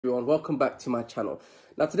Everyone, welcome back to my channel.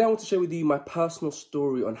 Now today I want to share with you my personal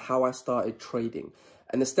story on how I started trading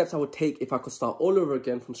and the steps I would take if I could start all over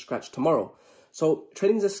again from scratch tomorrow. So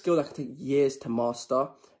trading is a skill that can take years to master,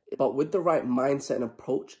 but with the right mindset and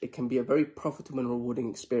approach, it can be a very profitable and rewarding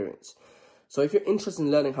experience. So if you're interested in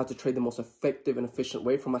learning how to trade the most effective and efficient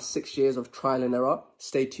way from my 6 years of trial and error,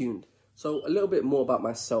 stay tuned. So a little bit more about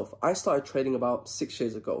myself. I started trading about 6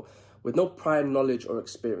 years ago with no prior knowledge or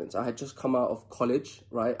experience. I had just come out of college,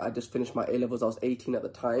 right? I just finished my A-levels. I was 18 at the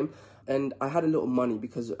time, and I had a little money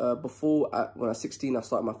because when I was 16, I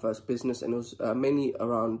started my first business, and it was mainly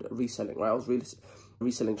around reselling, right? I was really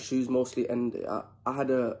reselling shoes mostly, and I had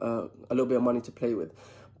a little bit of money to play with.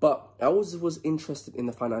 But I always was interested in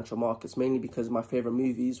the financial markets, mainly because my favorite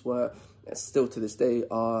movies were, still to this day,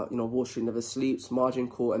 are, Wall Street Never Sleeps, Margin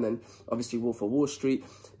Call, and then obviously Wolf of Wall Street.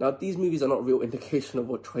 Now, these movies are not a real indication of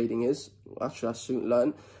what trading is. Actually, I soon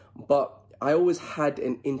learned. But I always had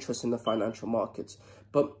an interest in the financial markets.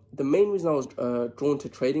 But the main reason I was drawn to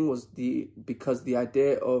trading was because the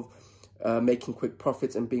idea of making quick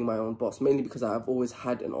profits and being my own boss, mainly because I've always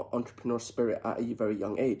had an entrepreneur spirit at a very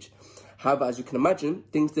young age. However, as you can imagine,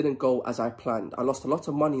 things didn't go as I planned. I lost a lot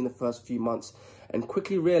of money in the first few months and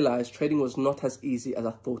quickly realized trading was not as easy as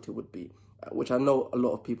I thought it would be, which I know a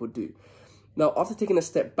lot of people do. Now, after taking a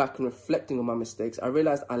step back and reflecting on my mistakes, I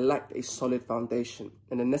realized I lacked a solid foundation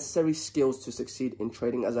and the necessary skills to succeed in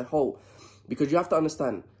trading as a whole. Because you have to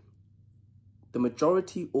understand, the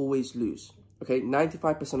majority always lose. Okay,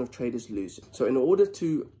 95% of traders lose. So in order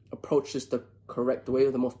to approach this the correct way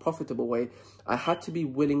or the most profitable way, I had to be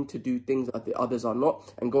willing to do things that the others are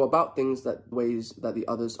not and go about things ways that the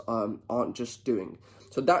others aren't just doing.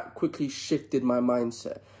 So that quickly shifted my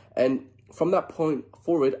mindset. And from that point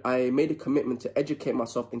forward, I made a commitment to educate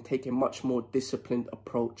myself and take a much more disciplined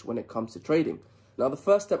approach when it comes to trading. Now, the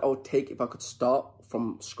first step I would take if I could start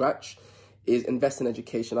from scratch is invest in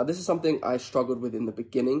education. Now, this is something I struggled with in the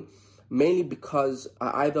beginning, mainly because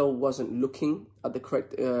I either wasn't looking at the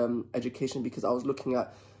correct education, because I was looking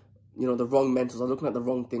at, the wrong mentors. I was looking at the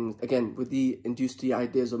wrong things. Again, with the induced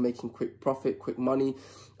ideas of making quick profit, quick money,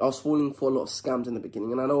 I was falling for a lot of scams in the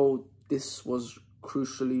beginning. And I know this was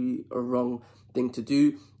crucially a wrong thing to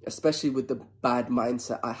do, especially with the bad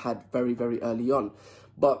mindset I had very, very early on.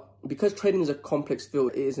 But because trading is a complex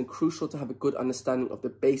field, it is crucial to have a good understanding of the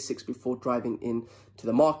basics before driving into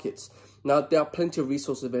the markets. Now, there are plenty of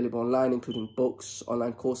resources available online, including books,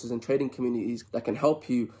 online courses, and trading communities that can help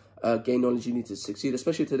you gain knowledge you need to succeed.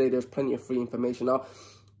 Especially today, there's plenty of free information. Now,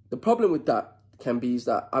 the problem with that is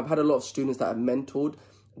that I've had a lot of students that I've mentored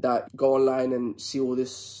that go online and see all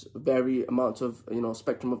this very amount of,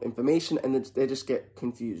 spectrum of information, and they just get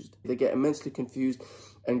confused. They get immensely confused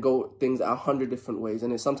and go things 100 different ways.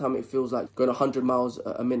 And sometimes it feels like going 100 miles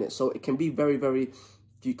a minute. So it can be very, very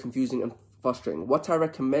confusing and frustrating. What I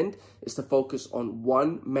recommend is to focus on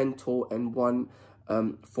one mentor and one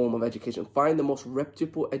form of education. Find the most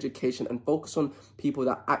reputable education and focus on people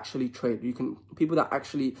that actually trade. People that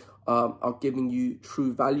actually are giving you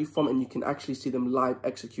true value from, and you can actually see them live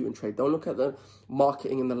execute and trade. Don't look at the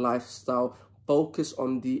marketing and the lifestyle. Focus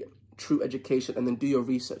on the true education, and then do your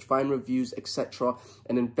research, find reviews, etc.,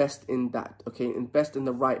 and invest in that. Okay, invest in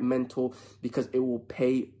the right mentor, because it will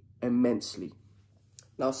pay immensely.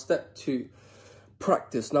 Now, step 2,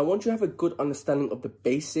 practice. Now, once you have a good understanding of the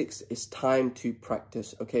basics, it's time to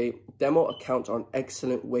practice. Okay, demo accounts are an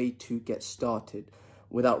excellent way to get started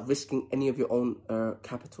without risking any of your own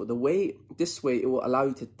capital. This way, it will allow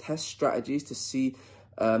you to test strategies to see,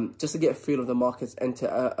 just to get a feel of the markets, and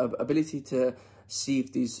to ability to see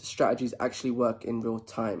if these strategies actually work in real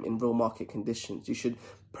time, in real market conditions. You should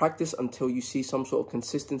practice until you see some sort of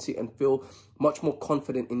consistency and feel much more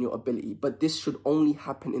confident in your ability. But this should only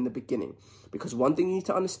happen in the beginning, because one thing you need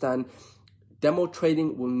to understand, demo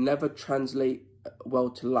trading will never translate well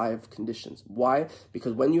to live conditions. Why?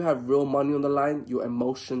 Because when you have real money on the line, your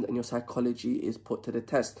emotions and your psychology is put to the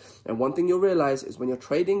test. And one thing you'll realize is when you're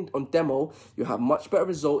trading on demo, you have much better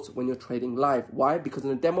results when you're trading live. Why? Because in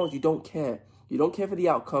the demo, you don't care. You don't care for the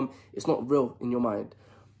outcome. It's not real in your mind.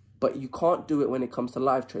 But you can't do it when it comes to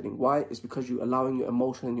live trading. Why? It's because you're allowing your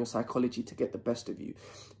emotion and your psychology to get the best of you.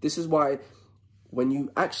 This is why when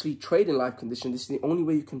you actually trade in live conditions, this is the only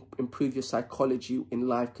way you can improve your psychology in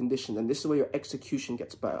live conditions. And this is where your execution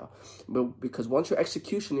gets better. Because once your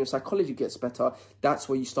execution, your psychology gets better, that's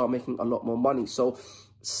where you start making a lot more money. So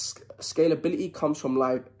scalability comes from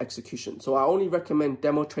live execution. So I only recommend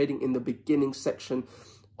demo trading in the beginning section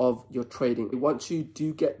of your trading. Once you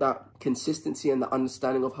do get that consistency and the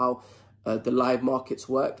understanding of how the live markets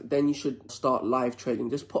work, then you should start live trading.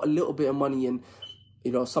 Just put a little bit of money in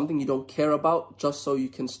something you don't care about, just so you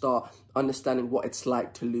can start understanding what it's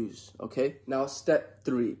like to lose, okay? Now, step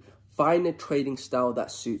 3, find a trading style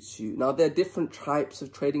that suits you. Now, there are different types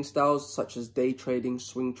of trading styles, such as day trading,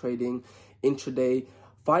 swing trading, intraday.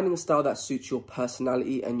 Finding a style that suits your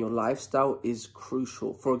personality and your lifestyle is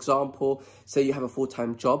crucial. For example, say you have a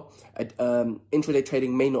full-time job, intraday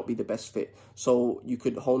trading may not be the best fit. So you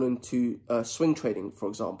could hone into swing trading, for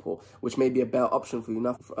example, which may be a better option for you.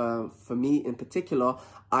 Now, for me in particular,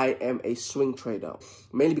 I am a swing trader,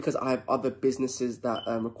 mainly because I have other businesses that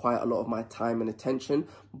require a lot of my time and attention,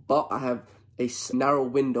 but I have a narrow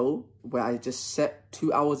window where I just set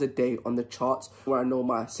 2 hours a day on the charts, where I know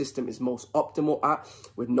my system is most optimal at.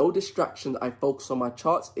 With no distractions, I focus on my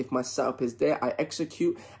charts. If my setup is there, I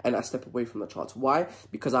execute and I step away from the charts. Why?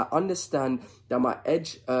 Because I understand that my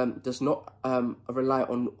edge does not rely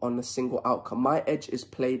on a single outcome. My edge is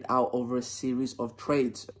played out over a series of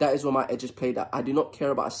trades. That is where my edge is played out. I do not care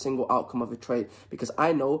about a single outcome of a trade, because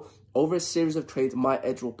I know over a series of trades, my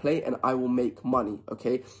edge will play and I will make money,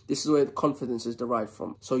 okay? This is where the confidence is derived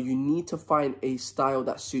from. So you need to find a style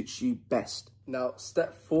that suits you best. Now,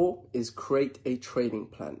 step 4 is create a trading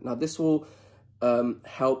plan. Now, this will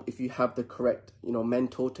help if you have the correct,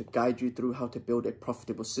 mentor to guide you through how to build a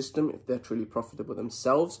profitable system, if they're truly profitable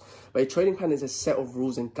themselves. But a trading plan is a set of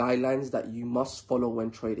rules and guidelines that you must follow when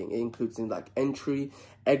trading. It includes things like entry,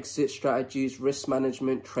 exit strategies, risk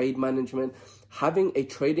management, trade management. Having a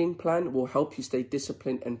trading plan will help you stay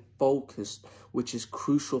disciplined and focused, which is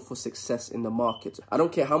crucial for success in the market. I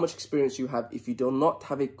don't care how much experience you have. If you do not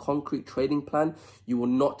have a concrete trading plan, you will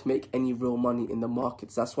not make any real money in the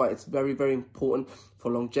markets. That's why it's very, very important for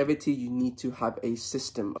longevity. You need to have a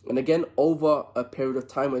system. And again, over a period of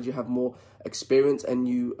time, as you have more experience and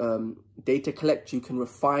you data collect, you can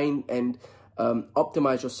refine and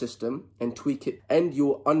optimize your system and tweak it, and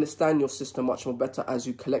you'll understand your system much more better as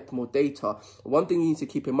you collect more data. One thing you need to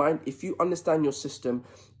keep in mind, if you understand your system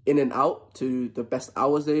in and out, to the best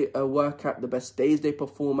hours they work at, the best days they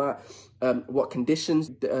perform at, what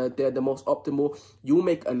conditions they're the most optimal, you'll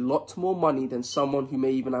make a lot more money than someone who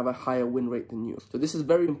may even have a higher win rate than you. So this is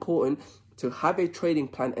very important, to have a trading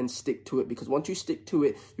plan and stick to it, because once you stick to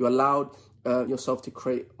it, you allowed yourself to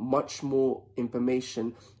create much more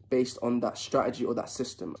information based on that strategy or that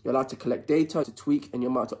system. You're allowed to collect data, to tweak, and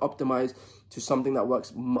you're allowed to optimize to something that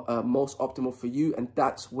works most optimal for you, and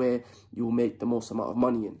that's where you will make the most amount of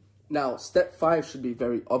money in. Now, step 5 should be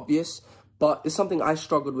very obvious, but it's something I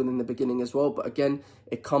struggled with in the beginning as well. But again,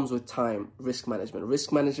 it comes with time. Risk management.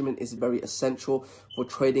 Risk management is very essential for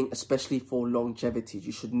trading, especially for longevity.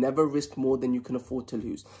 You should never risk more than you can afford to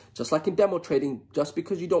lose. Just like in demo trading, just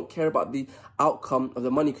because you don't care about the outcome of the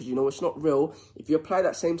money, because you know it's not real, if you apply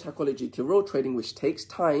that same psychology to real trading, which takes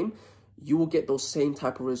time, you will get those same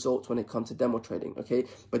type of results when it comes to demo trading, okay?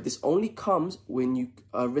 But this only comes when you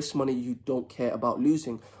risk money you don't care about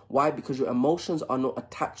losing. Why? Because your emotions are not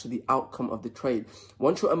attached to the outcome of the trade.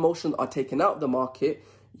 Once your emotions are taken out of the market,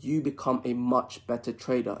 you become a much better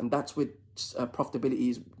trader. And that's where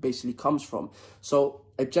profitability basically comes from. So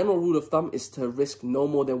a general rule of thumb is to risk no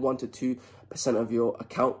more than 1 to 2% of your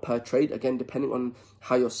account per trade. Again, depending on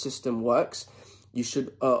how your system works. You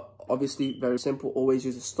should, obviously, very simple, always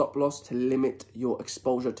use a stop loss to limit your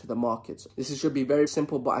exposure to the markets. This should be very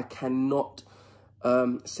simple, but I cannot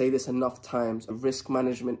say this enough times. Risk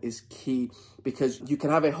management is key, because you can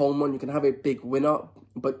have a home run, you can have a big winner,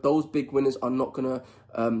 but those big winners are not going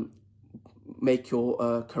to make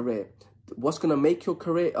your career. What's going to make your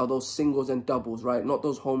career are those singles and doubles, right? Not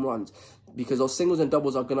those home runs, because those singles and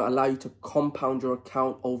doubles are going to allow you to compound your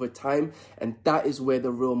account over time. And that is where the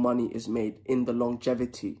real money is made, in the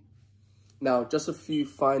longevity. Now, just a few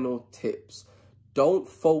final tips. Don't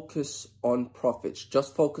focus on profits.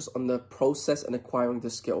 Just focus on the process and acquiring the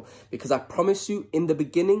skill. Because I promise you, in the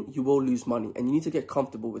beginning, you will lose money. And you need to get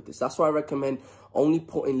comfortable with this. That's why I recommend only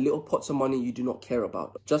putting little pots of money you do not care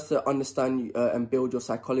about. Just to understand and build your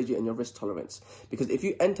psychology and your risk tolerance. Because if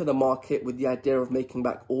you enter the market with the idea of making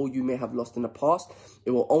back all you may have lost in the past,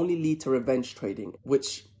 it will only lead to revenge trading,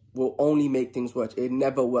 which will only make things worse. It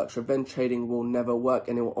never works. Revenge trading will never work,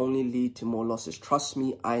 and it will only lead to more losses. Trust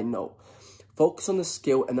me, I know. Focus on the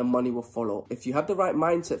skill and the money will follow. If you have the right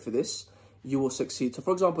mindset for this, you will succeed. So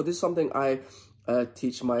for example, this is something I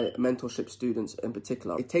teach my mentorship students in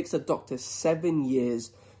particular. It takes a doctor 7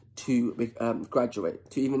 years to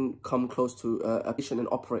graduate, to even come close to a patient and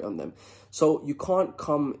operate on them. So you can't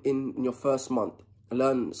come in your first month,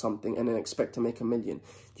 learn something, and then expect to make $1 million.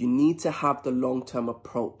 You need to have the long-term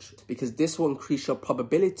approach, because this will increase your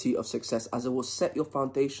probability of success, as it will set your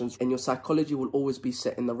foundations and your psychology will always be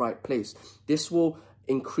set in the right place. This will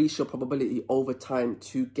increase your probability over time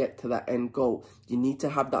to get to that end goal. You need to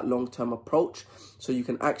have that long-term approach so you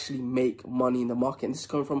can actually make money in the market. And this is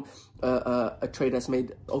coming from a trader that's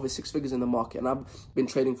made over 6 figures in the market, and I've been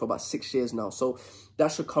trading for about 6 years now. So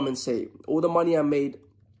that should come and say all the money I made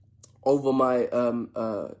over my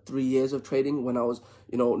 3 years of trading, when I was,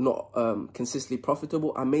 not consistently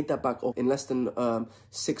profitable, I made that back in less than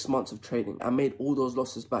 6 months of trading. I made all those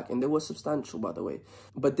losses back, and they were substantial, by the way.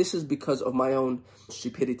 But this is because of my own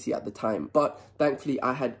stupidity at the time. But thankfully,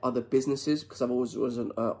 I had other businesses because I've always was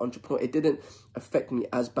an entrepreneur. It didn't affect me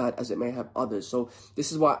as bad as it may have others. So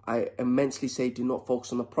this is why I immensely say do not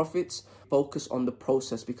focus on the profits, focus on the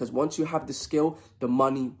process, because once you have the skill, the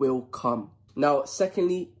money will come. Now,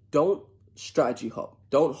 secondly, don't strategy hop.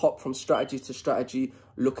 Don't hop from strategy to strategy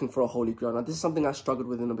looking for a holy grail. Now, this is something I struggled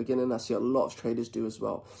with in the beginning. I see a lot of traders do as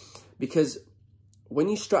well. Because when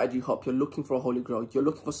you strategy hop, you're looking for a holy grail. You're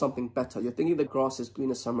looking for something better. You're thinking the grass is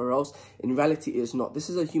greener somewhere else. In reality, it is not. This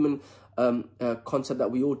is a human concept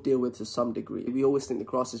that we all deal with to some degree. We always think the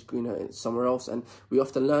grass is greener somewhere else, and we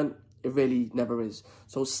often learn it really never is.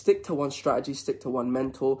 So stick to one strategy, stick to one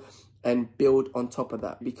mentor, and build on top of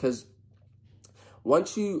that. Because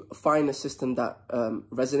once you find a system that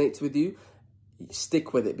resonates with you,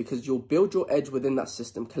 stick with it, because you'll build your edge within that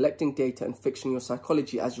system, collecting data and fixing your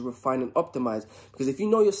psychology as you refine and optimize. Because if you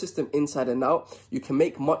know your system inside and out, you can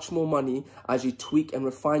make much more money as you tweak and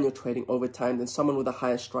refine your trading over time than someone with a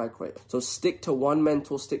higher strike rate. So stick to one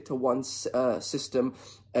mentor, stick to one system,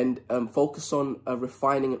 and focus on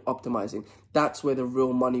refining and optimizing. That's where the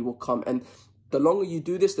real money will come. And the longer you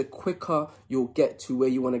do this, the quicker you'll get to where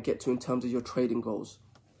you want to get to in terms of your trading goals.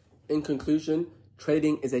 In conclusion,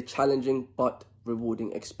 trading is a challenging but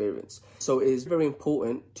rewarding experience. So it is very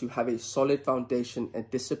important to have a solid foundation, a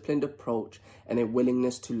disciplined approach, and a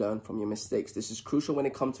willingness to learn from your mistakes. This is crucial when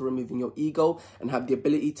it comes to removing your ego and have the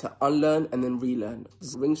ability to unlearn and then relearn.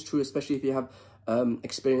 This rings true, especially if you have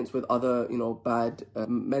experience with other, bad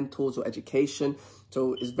mentors or education.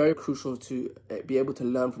 So it's very crucial to be able to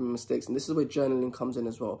learn from your mistakes. And this is where journaling comes in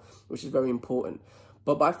as well, which is very important.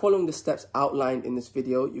 But by following the steps outlined in this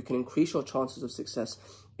video, you can increase your chances of success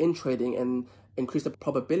in trading and increase the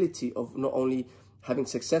probability of not only having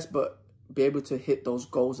success, but be able to hit those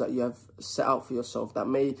goals that you have set out for yourself that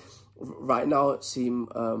may right now seem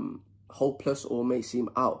hopeless or may seem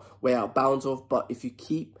way out bounds of. But if you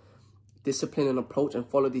keep discipline and approach and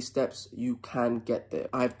follow these steps, you can get there.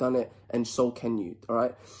 I've done it, and so can you. All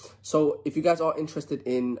right. So if you guys are interested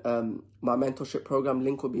in my mentorship program,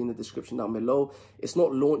 link will be in the description down below. It's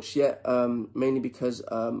not launched yet, mainly because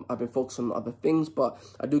I've been focused on other things, but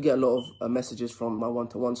I do get a lot of messages from my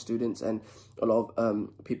one-to-one students and a lot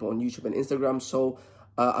of people on YouTube and Instagram. So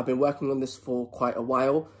I've been working on this for quite a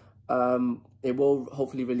while. It will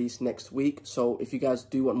hopefully release next week. So if you guys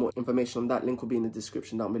do want more information on that, link will be in the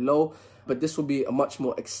description down below. But this will be a much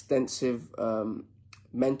more extensive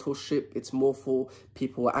mentorship. It's more for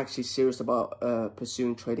people who are actually serious about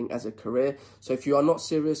pursuing trading as a career. So if you are not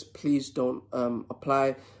serious, please don't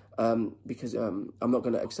apply because I'm not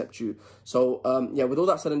going to accept you. So yeah, with all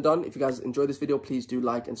that said and done, if you guys enjoyed this video, please do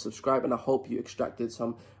like and subscribe, and I hope you extracted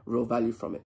some real value from it.